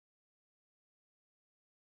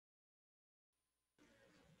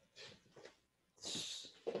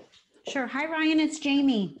Sure. Hi, Ryan. It's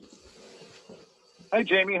Jamie. Hi,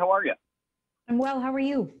 Jamie. How are you? I'm well. How are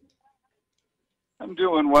you? I'm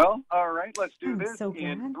doing well. All right, let's do I'm this so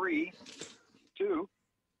in glad. 3, 2.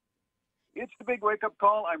 It's the big wake up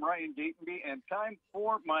call. I'm Ryan Gatenby, and time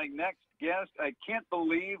for my next guest. I can't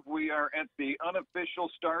believe we are at the unofficial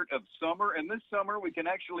start of summer, and this summer we can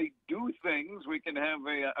actually do things. We can have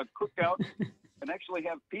a cookout and actually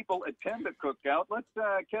have people attend a cookout. Let's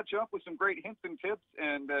catch up with some great hints and tips.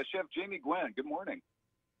 And Chef Jamie Gwen, good morning.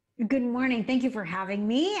 Good morning. Thank you for having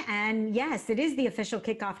me. And yes, it is the official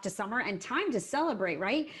kickoff to summer and time to celebrate,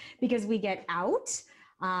 right? Because we get out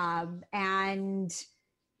and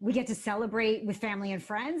we get to celebrate with family and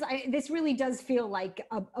friends. This really does feel like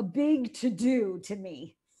a big to do to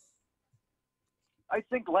me. I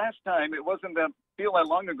think last time it wasn't that feel that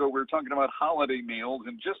long ago we were talking about holiday meals,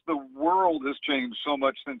 and just the world has changed so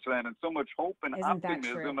much since then, and so much hope and Isn't that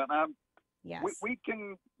true? optimism. And we, Yes. we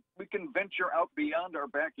can we can venture out beyond our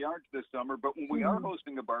backyards this summer. But when we are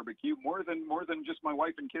hosting a barbecue, more than just my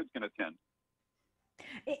wife and kids can attend.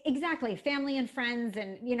 Exactly. Family and friends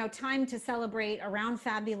and, time to celebrate around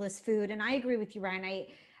fabulous food. And I agree with you, Ryan.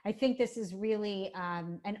 I think this is really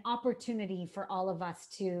an opportunity for all of us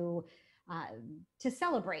to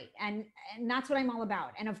celebrate. And that's what I'm all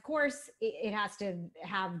about. And of course, it has to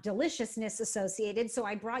have deliciousness associated. So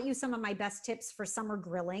I brought you some of my best tips for summer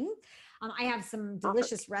grilling. I have some Perfect.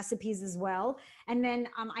 delicious recipes as well. And then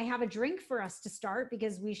I have a drink for us to start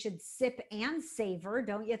because we should sip and savor,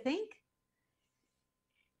 don't you think?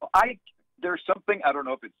 I There's something, I don't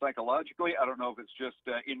know if it's psychologically, I don't know if it's just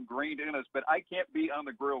ingrained in us, but I can't be on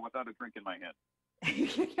the grill without a drink in my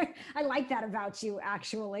hand. I like that about you,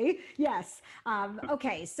 actually. Yes.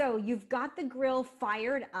 Okay, so you've got the grill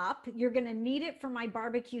fired up. You're going to need it for my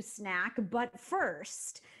barbecue snack. But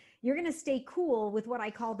first, you're going to stay cool with what I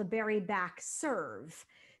call the berry back serve.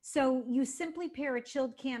 So you simply pair a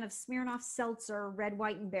chilled can of Smirnoff Seltzer, red,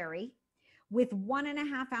 white, and berry with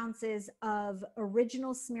 1.5 ounces of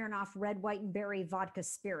original Smirnoff red, white, and berry vodka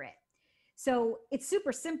spirit. So it's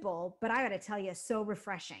super simple, but I got to tell you, so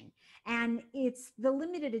refreshing. And it's the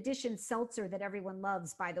limited edition seltzer that everyone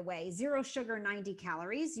loves, by the way. 0 sugar, 90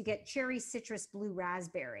 calories. You get cherry, citrus, blue,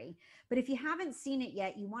 raspberry. But if you haven't seen it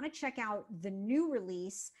yet, you want to check out the new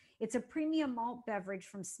release. It's a premium malt beverage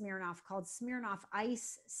from Smirnoff called Smirnoff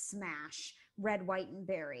Ice Smash Red, White, and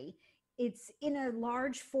Berry. It's in a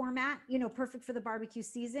large format, perfect for the barbecue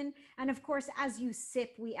season. And of course, as you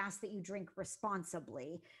sip, we ask that you drink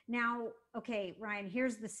responsibly. Now, okay, Ryan,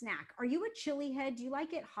 here's the snack. Are you a chili head? Do you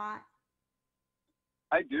like it hot?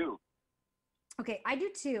 I do. Okay, I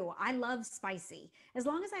do too. I love spicy, as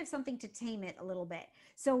long as I have something to tame it a little bit.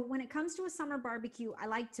 So when it comes to a summer barbecue, I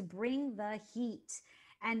like to bring the heat.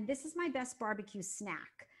 And this is my best barbecue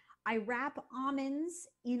snack. I wrap almonds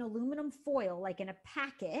in aluminum foil, like in a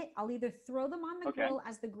packet. I'll either throw them on the Okay. grill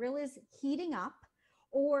as the grill is heating up,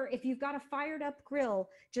 or if you've got a fired up grill,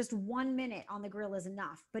 just 1 minute on the grill is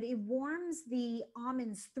enough. But it warms the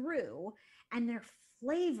almonds through and their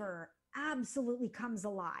flavor absolutely comes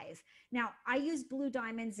alive. Now, I use Blue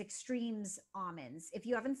Diamond's Extremes almonds. If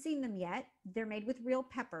you haven't seen them yet, they're made with real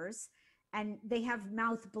peppers and they have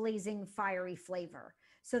mouth blazing fiery flavor.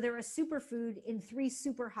 So they're a superfood in 3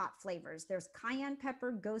 super hot flavors. There's cayenne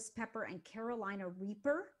pepper, ghost pepper, and Carolina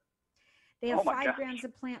Reaper. They have Oh my 5 grams gosh.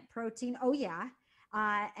 of plant protein. Oh, yeah.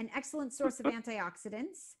 An excellent source of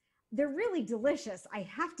antioxidants. They're really delicious, I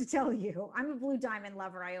have to tell you. I'm a Blue Diamond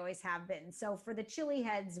lover. I always have been. So for the chili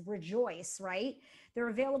heads, rejoice, right? They're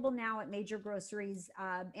available now at major groceries,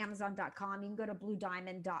 Amazon.com. You can go to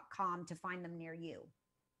bluediamond.com to find them near you.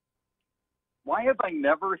 Why have I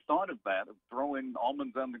never thought of that, of throwing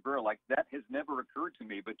almonds on the grill? Like, that has never occurred to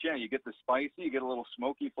me. But yeah, you get the spicy, you get a little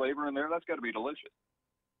smoky flavor in there. That's got to be delicious.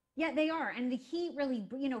 Yeah, they are. And the heat really,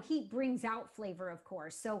 heat brings out flavor, of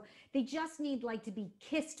course. So they just need like to be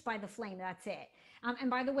kissed by the flame. That's it.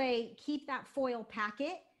 And by the way, keep that foil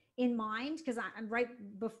packet in mind because I'm right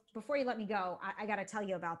before you let me go. I got to tell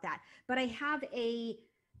you about that. But I have a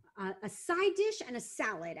side dish and a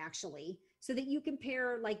salad actually, so that you can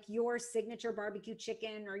pair like your signature barbecue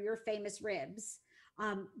chicken or your famous ribs.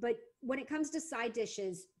 But when it comes to side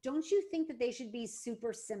dishes, don't you think that they should be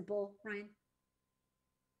super simple, Ryan?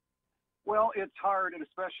 Well, it's hard, and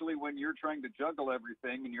especially when you're trying to juggle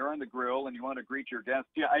everything and you're on the grill and you want to greet your guests.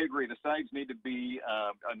 Yeah, I agree. The sides need to be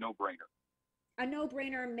a no-brainer. A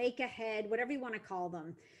no-brainer, make ahead, whatever you want to call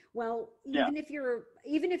them. Well, Yeah. even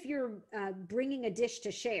if you're bringing a dish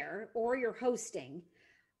to share or you're hosting,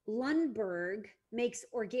 Lundberg makes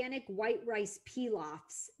organic white rice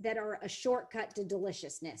pilafs that are a shortcut to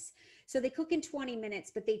deliciousness. So they cook in 20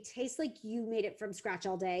 minutes, but they taste like you made it from scratch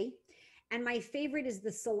all day. And my favorite is the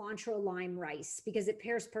cilantro lime rice because it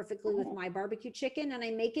pairs perfectly with my barbecue chicken, and I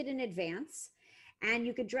make it in advance. And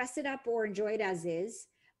you could dress it up or enjoy it as is.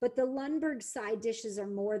 But the Lundberg side dishes are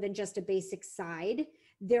more than just a basic side.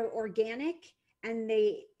 They're organic, and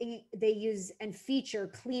they use and feature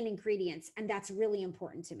clean ingredients, and that's really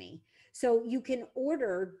important to me. So you can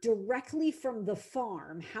order directly from the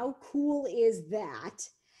farm. How cool is that?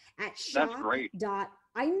 At That's great.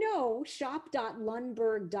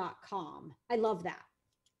 shop.lundberg.com. I love that.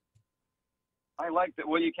 I like that.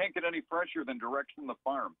 Well, you can't get any fresher than direct from the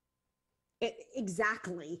farm.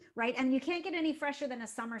 Exactly, right? And you can't get any fresher than a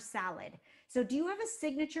summer salad. So do you have a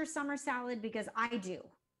signature summer salad? Because I do.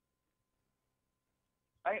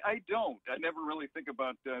 I don't. I never really think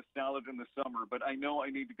about salad in the summer, but I know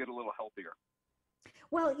I need to get a little healthier.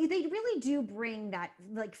 Well, they really do bring that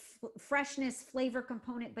like freshness, flavor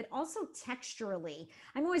component, but also texturally.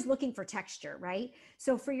 I'm always looking for texture, right?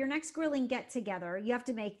 So for your next grilling get together, you have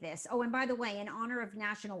to make this. Oh, and by the way, in honor of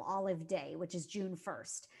National Olive Day, which is June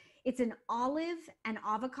 1st, it's an olive and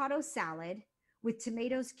avocado salad with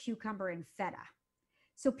tomatoes, cucumber, and feta.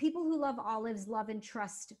 So people who love olives love and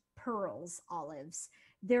trust Pearls olives.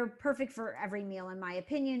 They're perfect for every meal, in my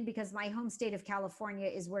opinion, because my home state of California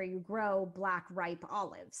is where you grow black ripe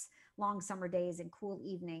olives. Long summer days and cool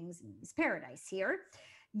evenings is paradise here.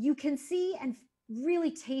 You can see and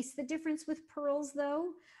really taste the difference with Pearls,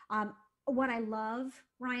 though. What I love,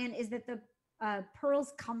 Ryan, is that the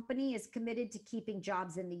Pearls company is committed to keeping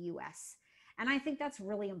jobs in the US. And I think that's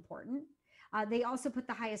really important. They also put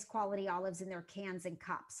the highest quality olives in their cans and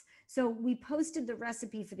cups. So we posted the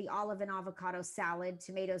recipe for the olive and avocado salad,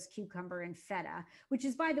 tomatoes, cucumber, and feta, which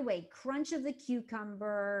is, by the way, crunch of the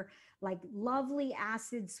cucumber, like lovely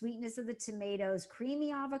acid sweetness of the tomatoes,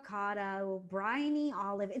 creamy avocado, briny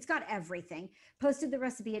olive. It's got everything. Posted the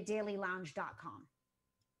recipe at dailylounge.com.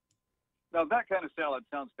 Now, that kind of salad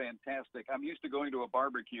sounds fantastic. I'm used to going to a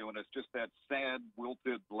barbecue, and it's just that sad,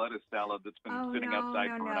 wilted lettuce salad that's been sitting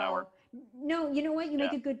outside for an hour. No, you know what? You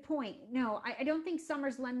make a good point. No, I don't think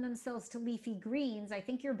summers lend themselves to leafy greens. I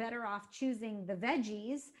think you're better off choosing the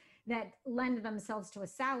veggies that lend themselves to a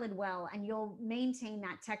salad well, and you'll maintain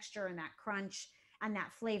that texture and that crunch and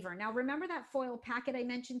that flavor. Now, remember that foil packet I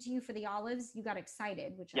mentioned to you for the olives? You got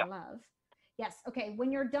excited, which I love. Yes. Okay.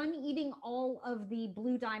 When you're done eating all of the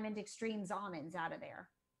Blue Diamond Extremes almonds out of there,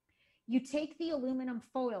 you take the aluminum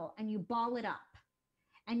foil and you ball it up,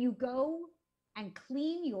 and you go and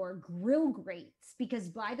clean your grill grates, because,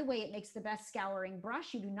 by the way, it makes the best scouring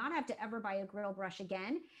brush. You do not have to ever buy a grill brush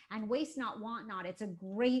again, and waste not, want not. It's a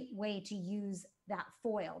great way to use that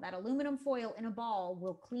foil. That aluminum foil in a ball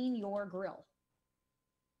will clean your grill.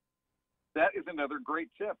 That is another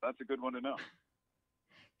great tip. That's a good one to know.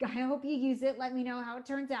 I hope you use it. Let me know how it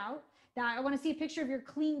turns out. I want to see a picture of your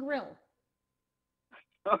clean grill.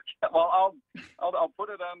 Okay. Well, I'll put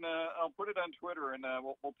it on Twitter, and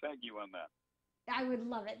we'll tag you on that. I would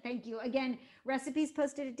love it. Thank you. Again, recipes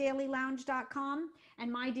posted at dailylounge.com,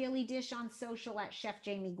 and my daily dish on social at Chef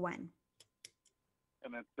Jamie Gwen.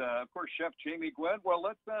 And it's, of course, Chef Jamie Gwen. Well,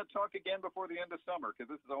 let's talk again before the end of summer, because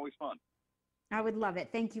this is always fun. I would love it.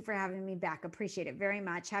 Thank you for having me back. Appreciate it very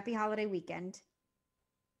much. Happy holiday weekend.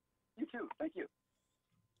 You too. Thank you.